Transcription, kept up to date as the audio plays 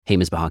Hey,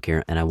 Misbah Haque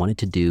here, and I wanted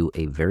to do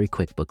a very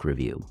quick book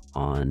review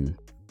on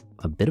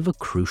a bit of a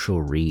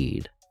crucial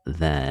read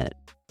that,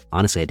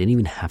 honestly, I didn't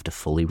even have to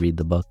fully read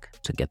the book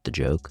to get the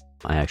joke.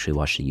 I actually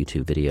watched a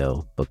YouTube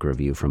video book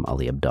review from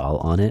Ali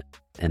Abdaal on it,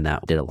 and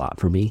that did a lot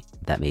for me.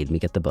 That made me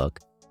get the book.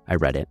 I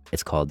read it.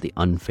 It's called The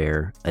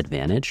Unfair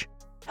Advantage: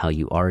 How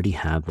You Already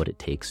Have What It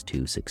Takes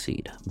to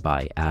Succeed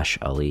by Ash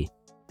Ali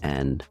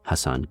and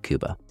Hassan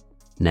Kuba.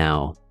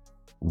 Now,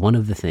 one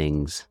of the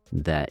things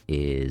that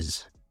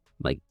is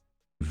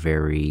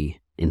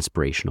very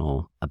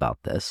inspirational about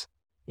this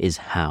is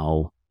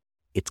how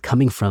it's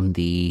coming from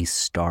the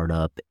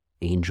startup,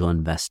 angel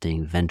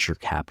investing, venture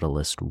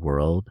capitalist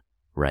world,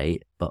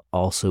 right? But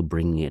also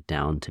bringing it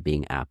down to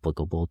being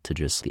applicable to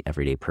just the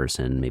everyday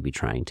person, maybe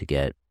trying to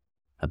get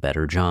a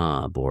better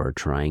job or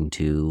trying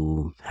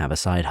to have a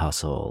side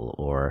hustle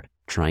or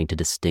trying to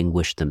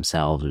distinguish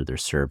themselves or their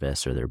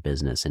service or their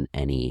business in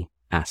any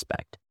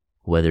aspect.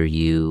 Whether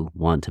you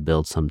want to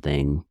build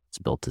something it's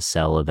built to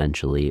sell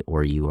eventually,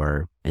 or you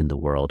are in the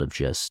world of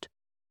just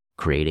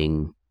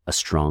creating a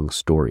strong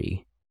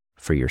story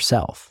for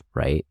yourself,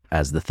 right?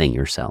 As the thing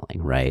you're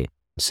selling, right?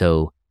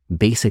 So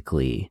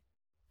basically,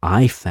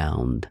 I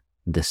found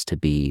this to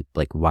be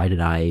why did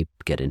I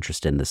get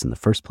interested in this in the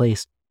first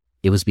place?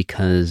 It was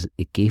because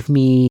it gave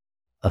me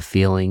a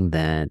feeling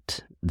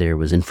that there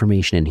was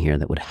information in here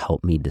that would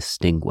help me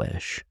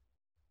distinguish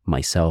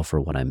myself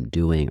or what I'm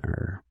doing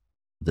or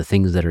the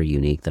things that are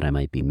unique that I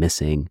might be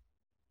missing.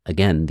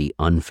 Again, the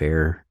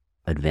unfair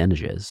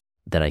advantages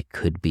that I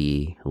could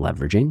be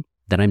leveraging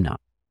that I'm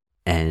not.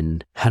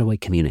 And how do I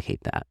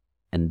communicate that?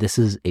 And this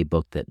is a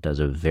book that does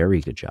a very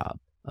good job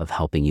of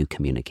helping you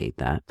communicate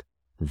that.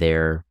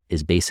 There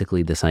is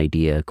basically this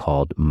idea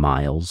called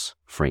Miles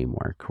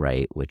framework,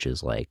 right? Which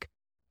is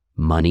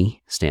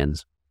money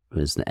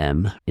is the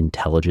M,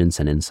 intelligence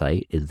and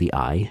insight is the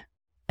I,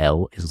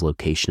 L is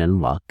location and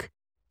luck,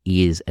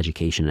 E is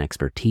education and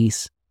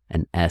expertise,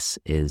 and S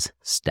is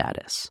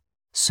status.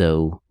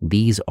 So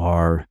these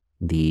are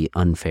the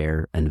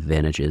unfair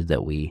advantages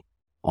that we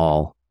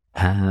all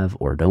have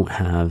or don't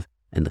have.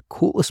 And the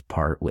coolest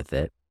part with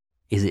it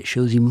is it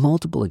shows you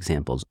multiple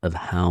examples of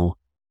how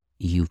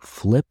you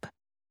flip.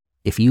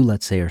 If you,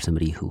 let's say, are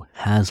somebody who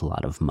has a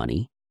lot of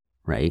money,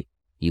 right?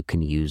 You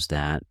can use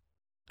that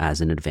as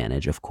an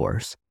advantage, of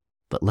course.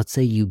 But let's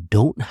say you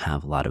don't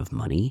have a lot of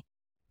money.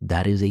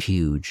 That is a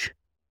huge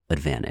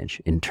advantage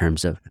in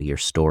terms of your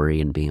story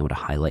and being able to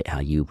highlight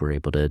how you were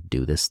able to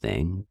do this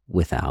thing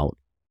without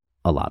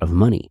a lot of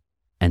money.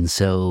 And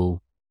so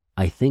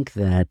I think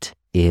that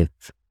if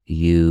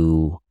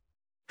you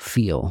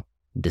feel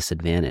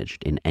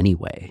disadvantaged in any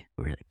way,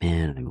 or you're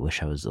man, I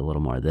wish I was a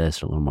little more of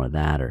this or a little more of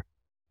that,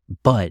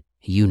 but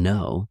you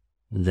know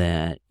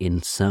that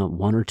in some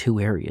one or two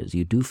areas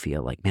you do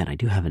feel man, I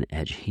do have an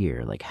edge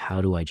here.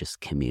 How do I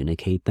just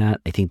communicate that?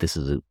 I think this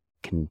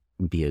can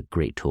be a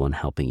great tool in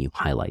helping you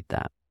highlight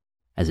that.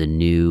 As a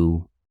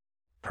new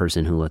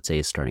person who, let's say,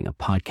 is starting a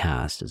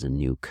podcast, as a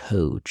new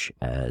coach,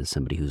 as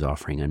somebody who's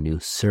offering a new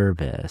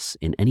service,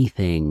 in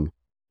anything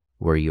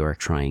where you're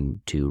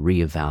trying to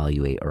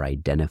reevaluate or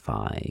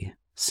identify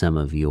some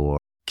of your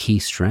key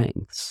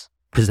strengths,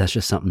 because that's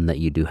just something that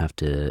you do have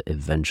to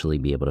eventually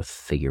be able to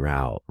figure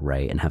out,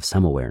 right? And have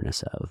some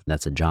awareness of.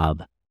 That's a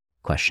job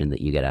question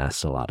that you get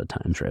asked a lot of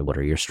times, right? What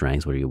are your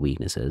strengths? What are your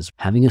weaknesses?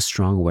 Having a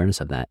strong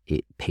awareness of that,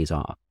 it pays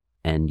off.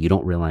 And you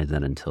don't realize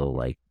that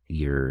until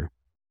you're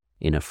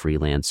in a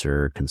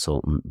freelancer,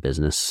 consultant,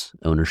 business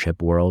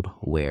ownership world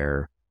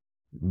where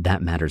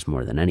that matters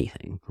more than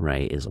anything,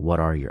 right? Is what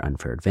are your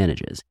unfair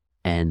advantages?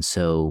 And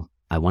so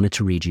I wanted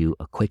to read you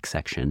a quick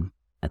section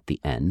at the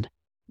end,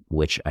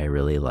 which I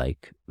really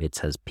like. It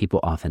says,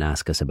 people often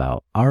ask us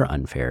about our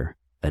unfair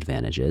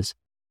advantages.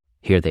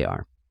 Here they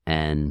are.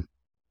 And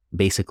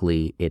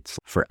basically it's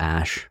for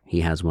Ash, he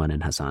has one,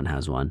 and Hassan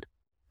has one.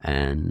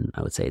 And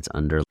I would say it's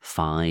under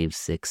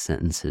 5-6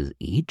 sentences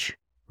each,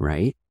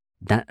 right?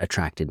 That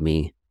attracted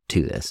me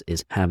to this,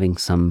 is having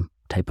some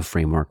type of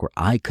framework where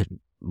I could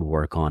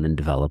work on and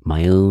develop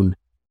my own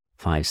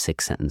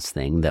 5-6 sentence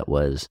thing that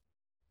was,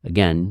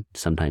 again,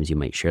 sometimes you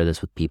might share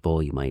this with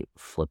people, you might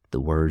flip the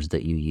words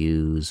that you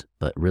use,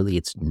 but really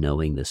it's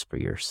knowing this for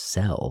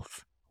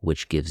yourself,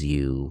 which gives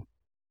you,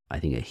 I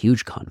think, a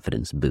huge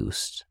confidence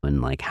boost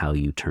in how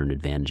you turn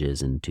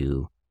advantages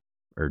into,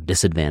 or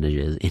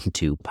disadvantages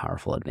into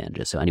powerful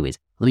advantages. So anyways,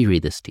 let me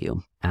read this to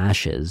you.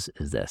 Ash's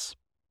is this: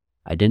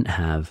 I didn't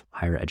have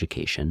higher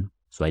education,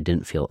 so I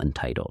didn't feel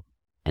entitled,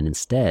 and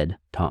instead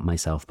taught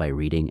myself by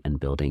reading and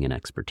building an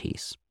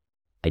expertise.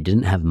 I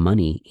didn't have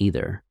money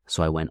either,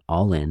 so I went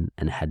all in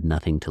and had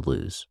nothing to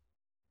lose.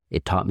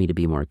 It taught me to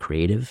be more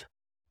creative.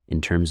 In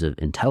terms of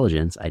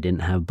intelligence, I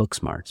didn't have book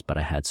smarts, but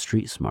I had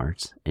street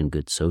smarts and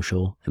good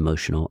social,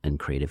 emotional, and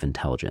creative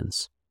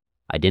intelligence.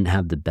 I didn't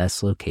have the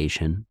best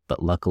location,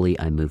 but luckily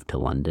I moved to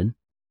London.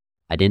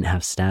 I didn't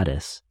have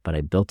status, but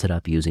I built it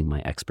up using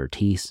my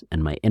expertise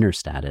and my inner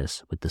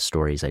status with the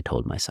stories I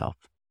told myself.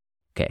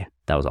 Okay,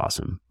 that was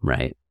awesome,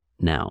 right?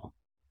 Now,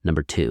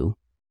 number 2,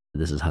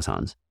 this is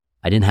Hassan's.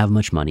 I didn't have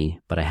much money,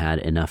 but I had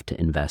enough to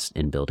invest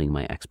in building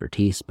my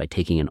expertise by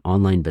taking an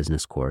online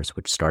business course,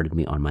 which started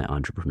me on my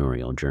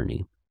entrepreneurial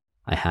journey.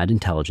 I had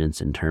intelligence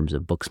in terms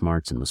of book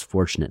smarts and was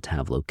fortunate to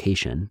have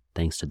location,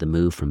 thanks to the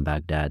move from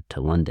Baghdad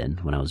to London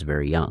when I was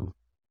very young.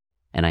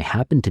 And I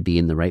happened to be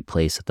in the right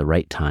place at the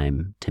right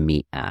time to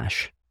meet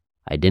Ash.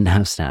 I didn't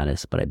have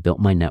status, but I built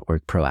my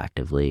network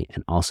proactively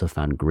and also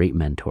found great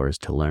mentors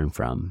to learn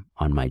from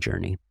on my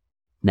journey.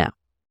 Now,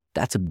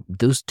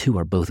 those two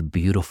are both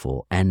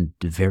beautiful and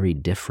very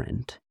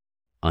different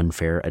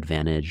unfair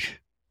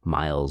advantage,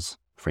 miles,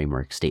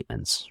 framework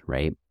statements,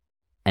 right?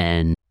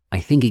 And I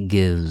think it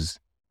gives,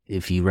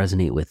 if you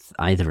resonate with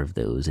either of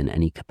those in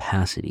any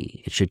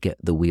capacity, it should get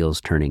the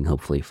wheels turning,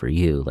 hopefully for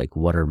you. Like,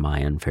 what are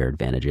my unfair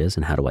advantages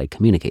and how do I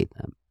communicate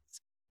them?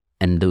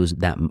 And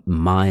that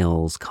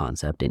miles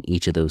concept in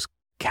each of those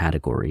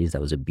categories,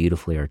 that was a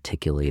beautifully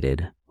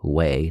articulated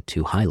way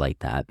to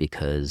highlight that,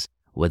 because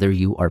whether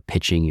you are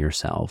pitching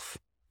yourself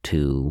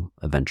to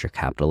a venture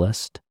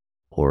capitalist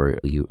or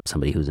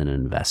somebody who's an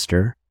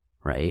investor,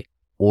 right?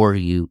 Or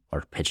you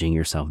are pitching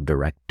yourself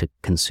direct to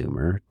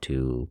consumer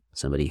to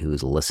somebody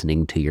who's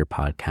listening to your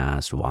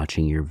podcast,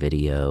 watching your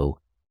video,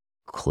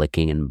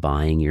 clicking and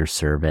buying your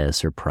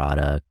service or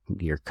product,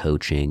 your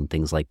coaching,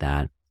 things like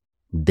that.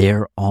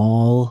 They're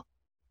all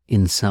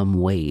in some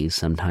ways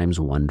sometimes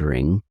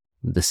wondering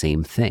the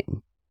same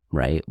thing,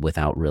 right?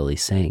 Without really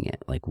saying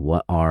it. Like,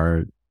 what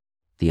are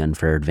the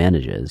unfair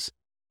advantages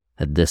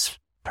that this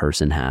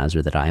person has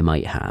or that I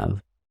might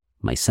have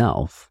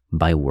myself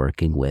by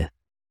working with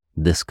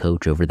this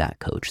coach over that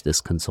coach,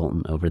 this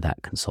consultant over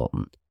that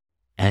consultant?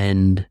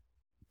 And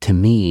to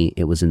me,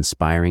 it was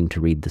inspiring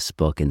to read this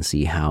book and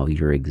see how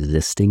your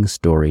existing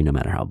story, no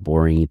matter how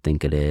boring you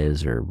think it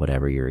is or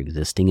whatever, your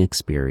existing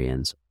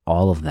experience,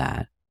 all of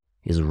that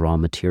is raw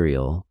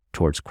material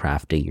towards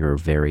crafting your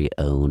very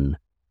own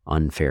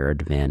unfair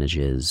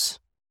advantages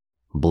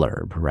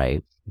blurb,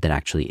 right? That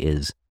actually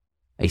is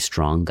a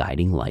strong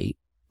guiding light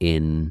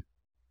in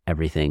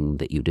everything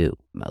that you do.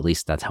 At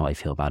least that's how I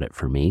feel about it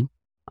for me.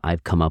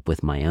 I've come up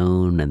with my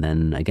own, and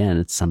then again,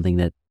 it's something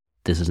that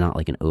this is not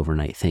like an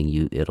overnight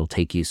thing. It'll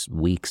take you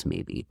weeks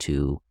maybe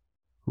to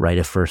write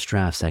a first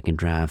draft, second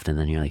draft, and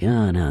then you're like,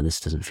 oh no, this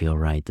doesn't feel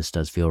right. This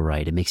does feel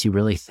right. It makes you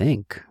really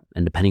think.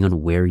 And depending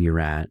on where you're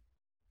at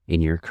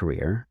in your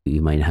career,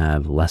 you might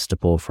have less to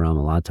pull from,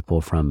 a lot to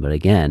pull from. But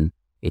again,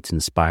 it's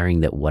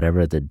inspiring that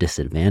whatever the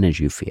disadvantage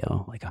you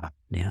feel, like, oh,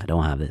 yeah, I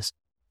don't have this,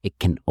 it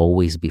can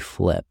always be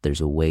flipped.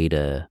 There's a way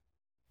to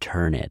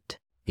turn it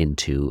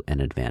into an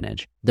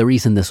advantage. The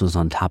reason this was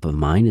on top of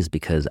mind is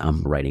because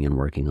I'm writing and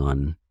working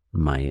on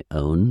my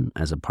own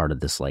as a part of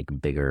this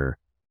like bigger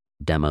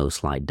demo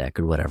slide deck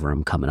or whatever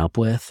I'm coming up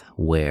with,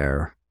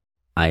 where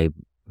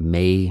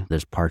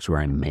there's parts where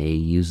I may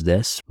use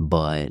this,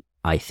 but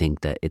I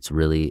think that it's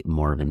really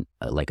more of an,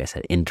 like I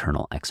said,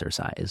 internal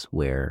exercise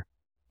where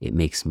it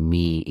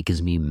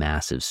gives me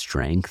massive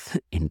strength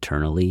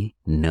internally,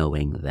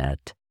 knowing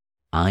that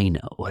I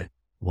know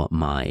what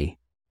my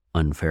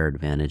unfair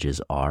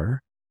advantages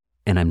are,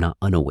 and I'm not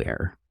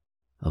unaware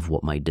of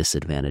what my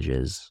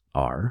disadvantages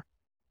are.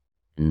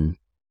 And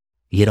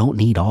you don't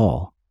need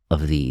all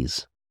of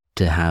these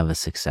to have a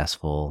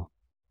successful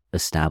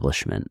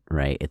establishment,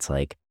 right? It's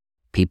like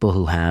people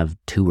who have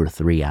 2 or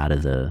 3 out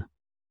of the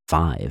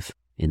 5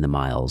 in the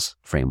miles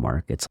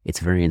framework. It's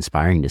very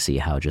inspiring to see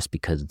how just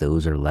because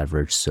those are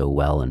leveraged so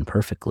well and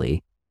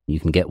perfectly, you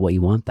can get what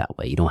you want that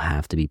way. You don't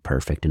have to be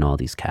perfect in all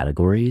these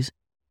categories.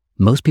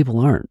 Most people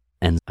aren't.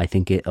 And I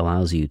think it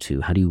allows you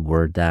to, how do you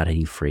word that? How do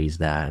you phrase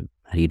that?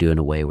 How do you do it in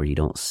a way where you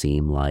don't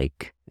seem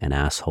like an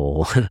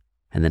asshole?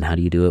 And then how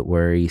do you do it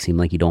where you seem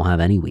like you don't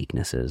have any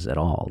weaknesses at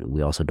all?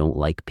 We also don't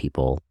like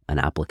people and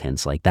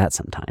applicants like that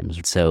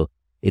sometimes. So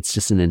it's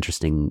just an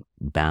interesting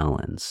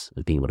balance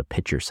of being able to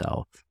pitch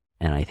yourself.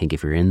 And I think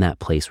if you're in that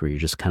place where you're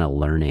just kind of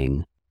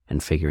learning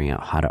and figuring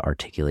out how to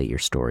articulate your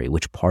story,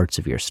 which parts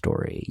of your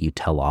story you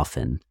tell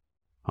often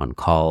on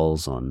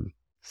calls, on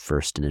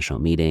first initial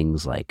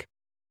meetings, like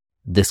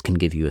this can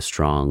give you a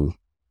strong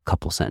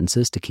couple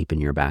sentences to keep in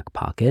your back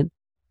pocket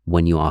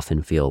when you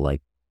often feel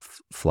like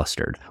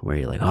flustered, where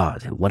you're like, oh,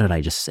 what did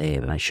I just say?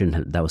 And I shouldn't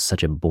have, that was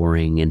such a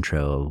boring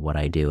intro of what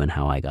I do and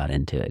how I got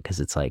into it. Cause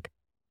it's like,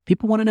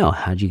 people want to know,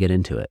 how'd you get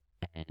into it?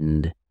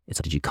 And it's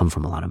like, did you come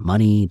from a lot of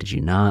money? Did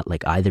you not?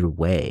 Like either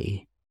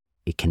way,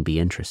 it can be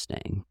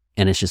interesting.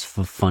 And it's just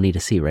funny to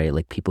see, right?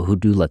 Like people who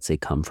do, let's say,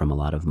 come from a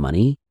lot of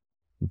money,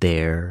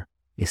 there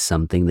is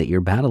something that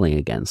you're battling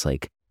against.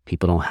 Like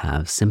people don't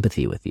have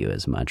sympathy with you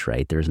as much,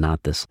 right? There's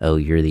not this, oh,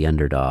 you're the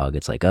underdog.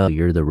 It's like, oh,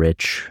 you're the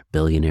rich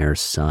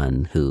billionaire's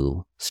son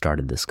who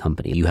started this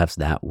company. You have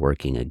that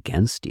working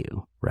against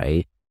you,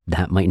 right?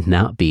 That might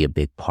not be a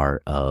big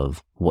part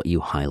of what you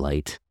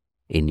highlight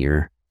in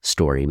your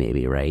story,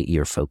 maybe, right?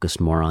 You're focused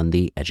more on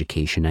the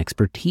education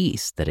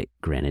expertise that it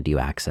granted you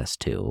access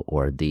to,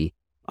 or the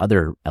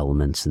other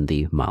elements in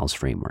the Miles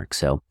framework.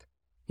 So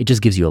it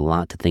just gives you a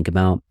lot to think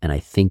about. And I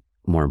think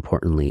more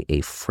importantly,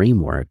 a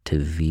framework to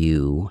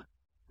view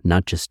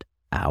not just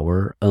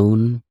our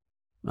own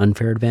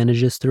unfair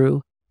advantages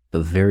through,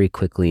 but very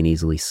quickly and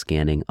easily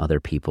scanning other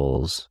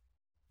people's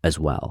as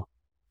well.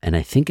 And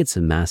I think it's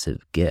a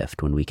massive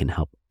gift when we can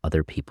help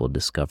other people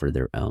discover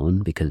their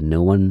own, because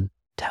no one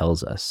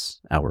tells us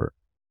our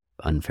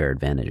unfair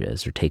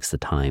advantages or takes the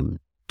time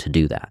to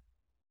do that.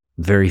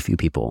 Very few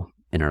people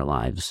in our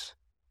lives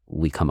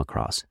we come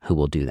across who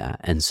will do that.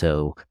 And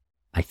so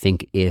I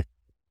think if,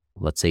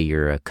 let's say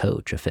you're a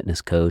coach, a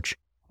fitness coach,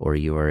 or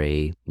you're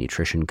a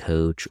nutrition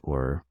coach,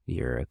 or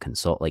you're a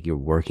consultant, like you're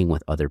working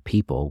with other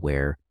people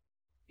where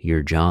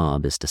your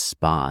job is to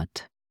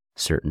spot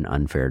certain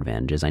unfair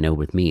advantages. I know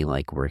with me,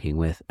 like working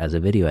with as a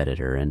video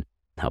editor and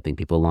helping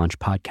people launch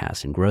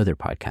podcasts and grow their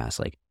podcasts,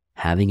 like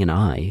having an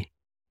eye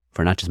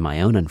for not just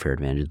my own unfair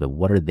advantages, but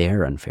what are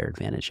their unfair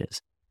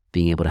advantages?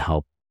 Being able to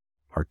help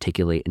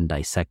articulate and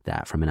dissect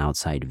that from an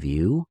outside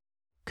view,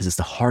 because it's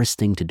the hardest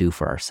thing to do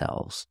for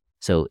ourselves.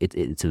 So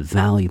it's a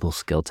valuable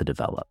skill to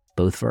develop,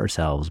 both for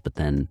ourselves, but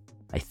then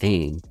I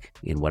think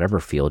in whatever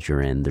field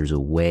you're in, there's a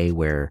way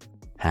where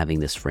having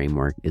this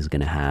framework is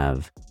going to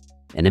have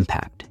an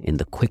impact in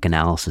the quick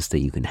analysis that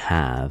you can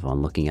have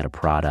on looking at a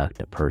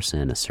product, a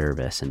person, a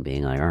service, and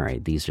being like, all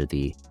right, these are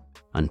the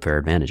unfair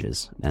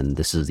advantages, and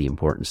this is the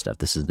important stuff.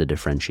 This is the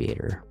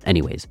differentiator.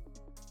 Anyways,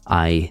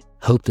 I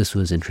hope this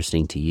was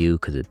interesting to you,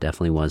 because it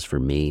definitely was for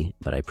me,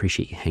 but I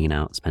appreciate you hanging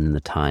out, spending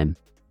the time,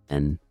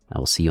 and I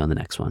will see you on the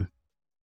next one.